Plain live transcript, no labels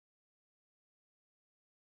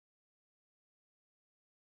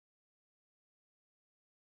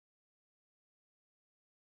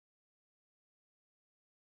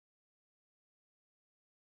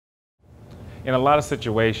In a lot of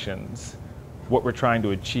situations, what we're trying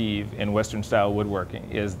to achieve in Western style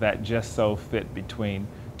woodworking is that just so fit between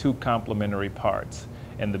two complementary parts.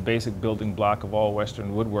 And the basic building block of all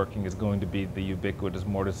Western woodworking is going to be the ubiquitous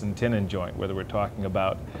mortise and tenon joint, whether we're talking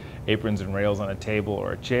about aprons and rails on a table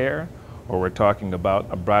or a chair, or we're talking about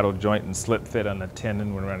a bridle joint and slip fit on a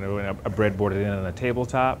tenon when we're doing a breadboarded in on a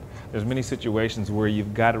tabletop. There's many situations where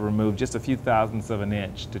you've got to remove just a few thousandths of an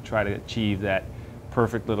inch to try to achieve that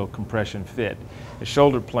perfect little compression fit. The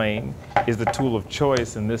shoulder plane is the tool of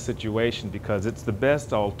choice in this situation because it's the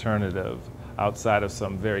best alternative outside of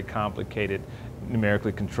some very complicated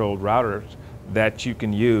numerically controlled routers that you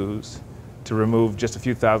can use to remove just a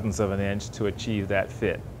few thousandths of an inch to achieve that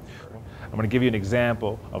fit. I'm going to give you an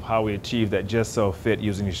example of how we achieve that just so fit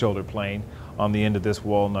using the shoulder plane on the end of this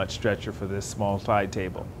walnut stretcher for this small side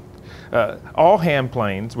table. All hand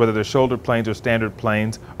planes, whether they're shoulder planes or standard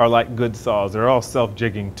planes, are like good saws. They're all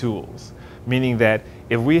self-jigging tools, meaning that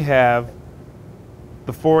if we have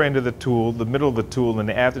the fore end of the tool, the middle of the tool, and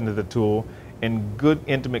the aft end of the tool in good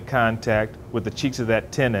intimate contact with the cheeks of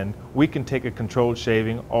that tenon, we can take a controlled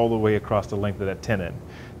shaving all the way across the length of that tenon.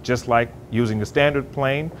 Just like using the standard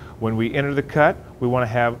plane, when we enter the cut, we want to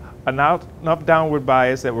have enough downward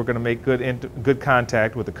bias that we're going to make good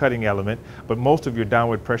contact with the cutting element, but most of your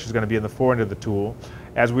downward pressure is going to be in the fore end of the tool.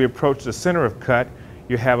 As we approach the center of cut,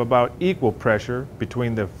 you have about equal pressure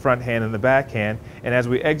between the front hand and the back hand, and as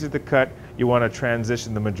we exit the cut, you want to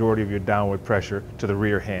transition the majority of your downward pressure to the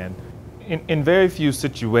rear hand. In very few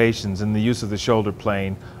situations in the use of the shoulder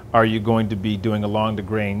plane are you going to be doing along the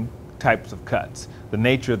grain types of cuts. The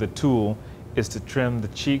nature of the tool is to trim the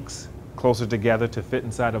cheeks closer together to fit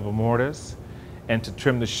inside of a mortise and to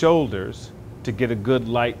trim the shoulders to get a good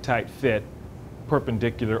light tight fit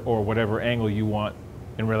perpendicular or whatever angle you want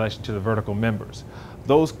in relation to the vertical members.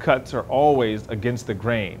 Those cuts are always against the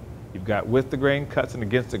grain. You've got with the grain cuts and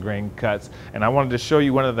against the grain cuts, and I wanted to show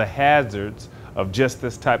you one of the hazards of just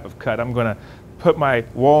this type of cut. I'm going to put my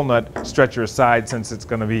walnut stretcher aside since it's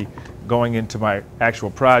going to be going into my actual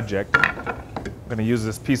project. I'm going to use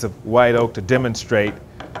this piece of white oak to demonstrate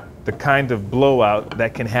the kind of blowout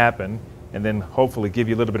that can happen and then hopefully give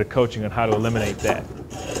you a little bit of coaching on how to eliminate that.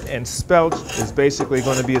 And spelt is basically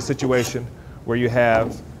going to be a situation where you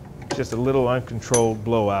have just a little uncontrolled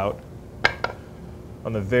blowout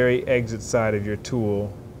on the very exit side of your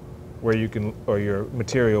tool where you can, or your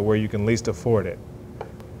material where you can least afford it.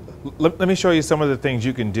 Let me show you some of the things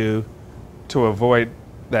you can do to avoid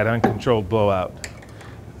that uncontrolled blowout.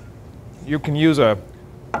 You can use a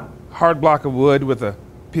hard block of wood with a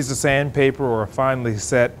piece of sandpaper or a finely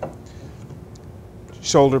set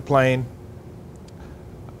shoulder plane,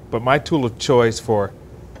 but my tool of choice for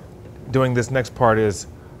doing this next part is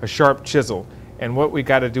a sharp chisel. And what we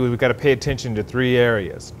got to do is we got to pay attention to three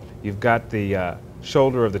areas. You've got the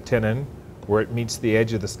shoulder of the tenon where it meets the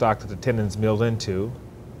edge of the stock that the tenon's milled into,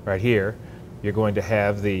 right here. You're going to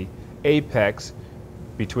have the apex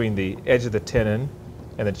between the edge of the tenon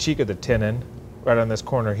and the cheek of the tenon right on this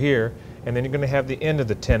corner here, and then you're going to have the end of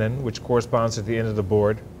the tenon, which corresponds to the end of the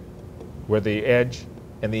board, where the edge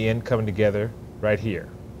and the end come together right here.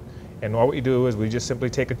 And what we do is we just simply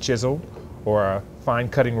take a chisel or a fine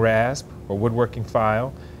cutting rasp or woodworking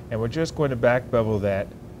file, and we're just going to back bevel that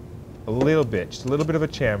a little bit, just a little bit of a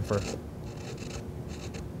chamfer.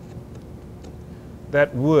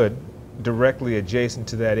 That wood directly adjacent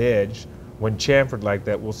to that edge, when chamfered like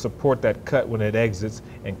that, will support that cut when it exits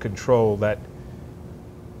and control that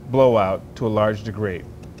blowout to a large degree.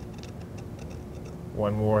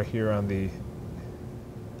 One more here on the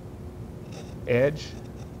edge.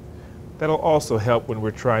 That'll also help when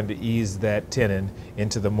we're trying to ease that tenon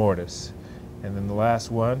into the mortise. And then the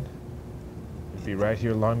last one would be right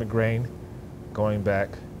here along the grain, going back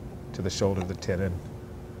to the shoulder of the tenon,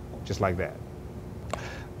 just like that.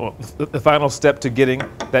 Well, the final step to getting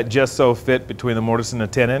that just so fit between the mortise and the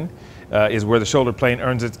tenon is where the shoulder plane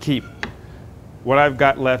earns its keep. What I've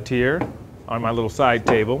got left here on my little side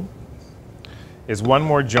table is one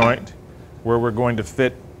more joint where we're going to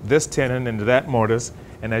fit this tenon into that mortise.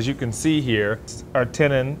 And as you can see here, our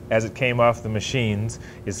tenon, as it came off the machines,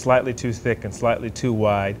 is slightly too thick and slightly too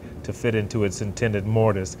wide to fit into its intended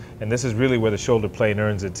mortise. And this is really where the shoulder plane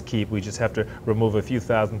earns its keep. We just have to remove a few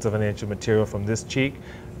thousandths of an inch of material from this cheek,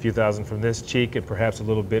 a few thousand from this cheek, and perhaps a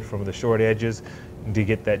little bit from the short edges to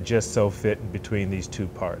get that just so fit in between these two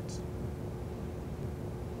parts.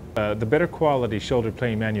 The better quality shoulder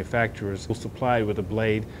plane manufacturers will supply with a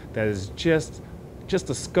blade that is just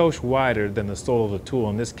a skosh wider than the sole of the tool.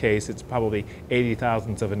 In this case, it's probably 80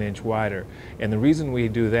 thousandths of an inch wider. And the reason we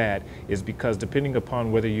do that is because depending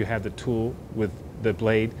upon whether you have the tool with the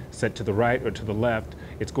blade set to the right or to the left,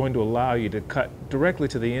 it's going to allow you to cut directly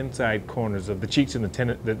to the inside corners of the cheeks and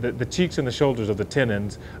the cheeks and the shoulders of the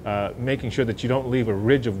tenons, making sure that you don't leave a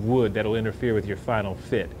ridge of wood that'll interfere with your final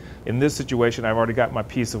fit. In this situation, I've already got my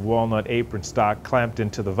piece of walnut apron stock clamped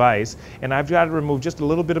into the vise, and I've got to remove just a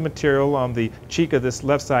little bit of material on the cheek of this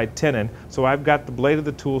left side tenon, so I've got the blade of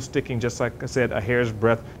the tool sticking, just like I said, a hair's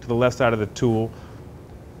breadth to the left side of the tool,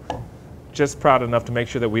 just proud enough to make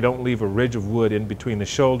sure that we don't leave a ridge of wood in between the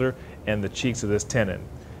shoulder and the cheeks of this tenon.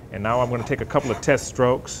 And now I'm going to take a couple of test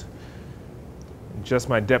strokes, adjust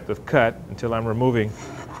my depth of cut until I'm removing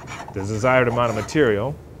the desired amount of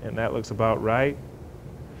material, and that looks about right.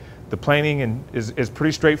 The planing is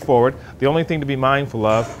pretty straightforward. The only thing to be mindful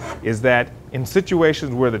of is that in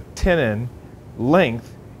situations where the tenon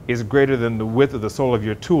length is greater than the width of the sole of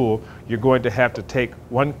your tool, you're going to have to take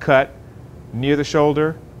one cut near the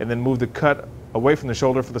shoulder and then move the cut away from the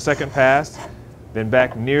shoulder for the second pass, then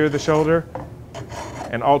back near the shoulder,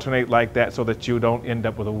 and alternate like that so that you don't end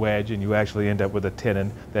up with a wedge and you actually end up with a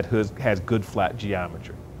tenon that has good flat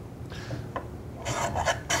geometry.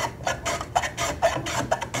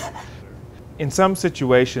 In some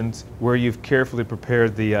situations where you've carefully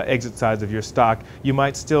prepared the exit sides of your stock, you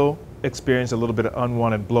might still experience a little bit of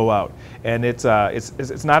unwanted blowout. And it's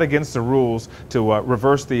not against the rules to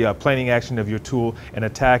reverse the planing action of your tool and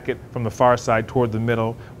attack it from the far side toward the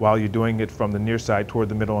middle while you're doing it from the near side toward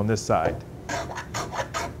the middle on this side.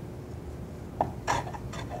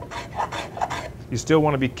 You still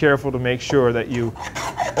want to be careful to make sure that you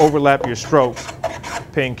overlap your strokes,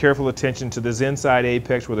 paying careful attention to this inside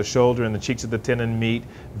apex where the shoulder and the cheeks of the tenon meet.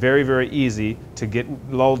 Very, very easy to get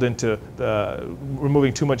lulled into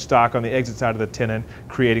removing too much stock on the exit side of the tenon,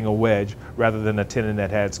 creating a wedge, rather than a tenon that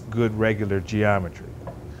has good regular geometry.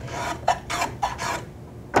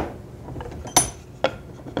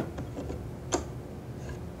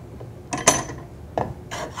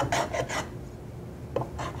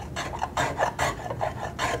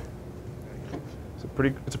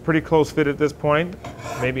 It's a pretty close fit at this point.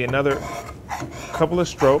 Maybe another couple of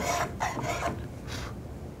strokes.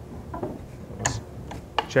 Let's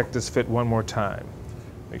check this fit one more time.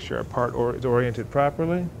 Make sure our part is oriented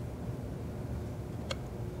properly.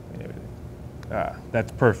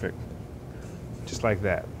 That's perfect. Just like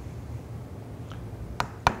that.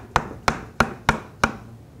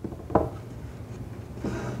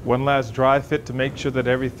 One last dry fit to make sure that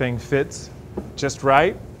everything fits just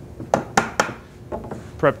right.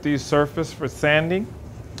 Prep these surfaces for sanding,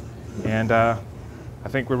 and I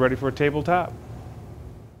think we're ready for a tabletop.